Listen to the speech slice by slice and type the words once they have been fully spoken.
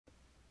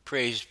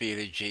Praise be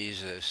to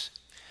Jesus.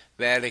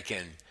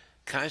 Vatican.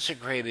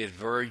 Consecrated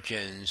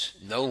virgins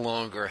no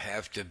longer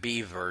have to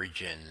be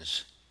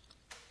virgins.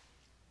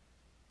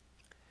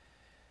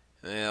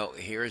 Well,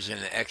 here's an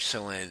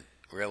excellent,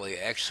 really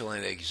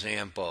excellent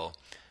example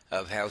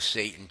of how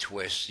Satan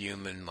twists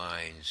human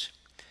minds.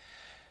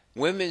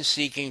 Women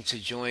seeking to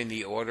join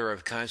the order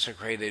of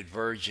consecrated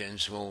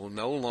virgins will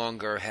no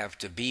longer have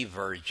to be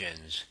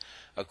virgins,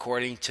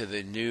 according to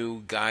the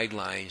new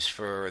guidelines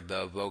for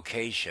the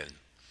vocation.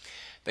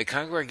 The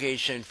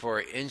Congregation for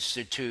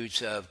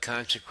Institutes of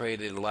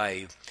Consecrated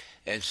Life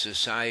and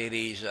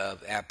Societies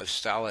of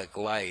Apostolic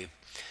Life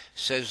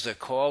says the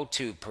call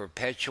to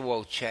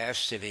perpetual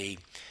chastity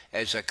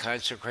as a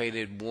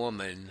consecrated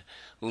woman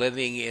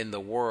living in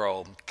the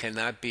world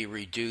cannot be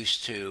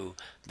reduced to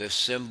the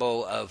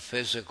symbol of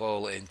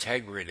physical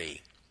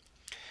integrity.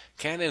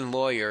 Canon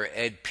lawyer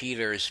Ed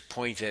Peters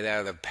pointed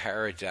out a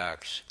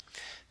paradox.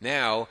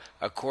 Now,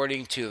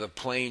 according to the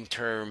plain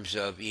terms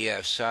of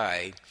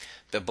ESI,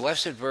 the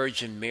Blessed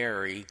Virgin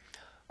Mary,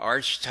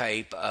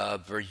 archetype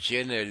of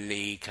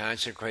virginity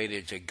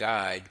consecrated to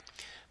God,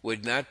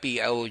 would not be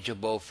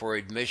eligible for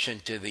admission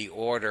to the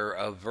order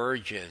of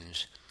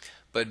virgins,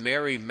 but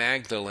Mary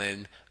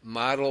Magdalene,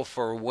 model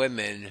for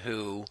women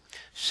who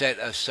set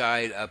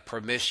aside a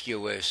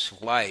promiscuous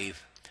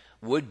life,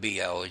 would be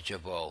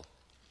eligible.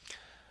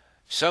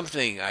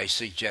 Something, I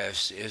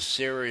suggest, is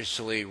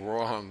seriously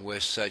wrong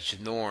with such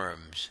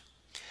norms.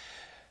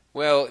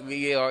 Well,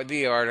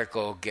 the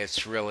article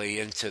gets really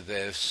into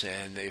this,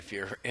 and if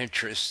you're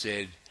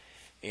interested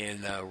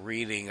in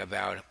reading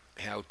about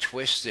how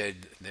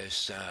twisted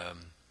this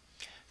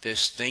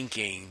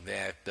thinking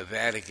that the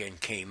Vatican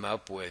came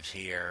up with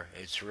here,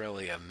 it's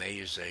really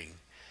amazing.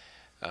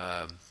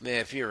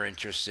 If you're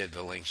interested,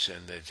 the link's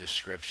in the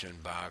description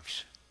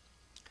box.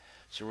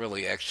 It's a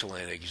really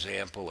excellent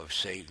example of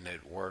Satan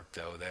at work,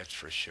 though, that's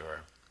for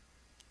sure.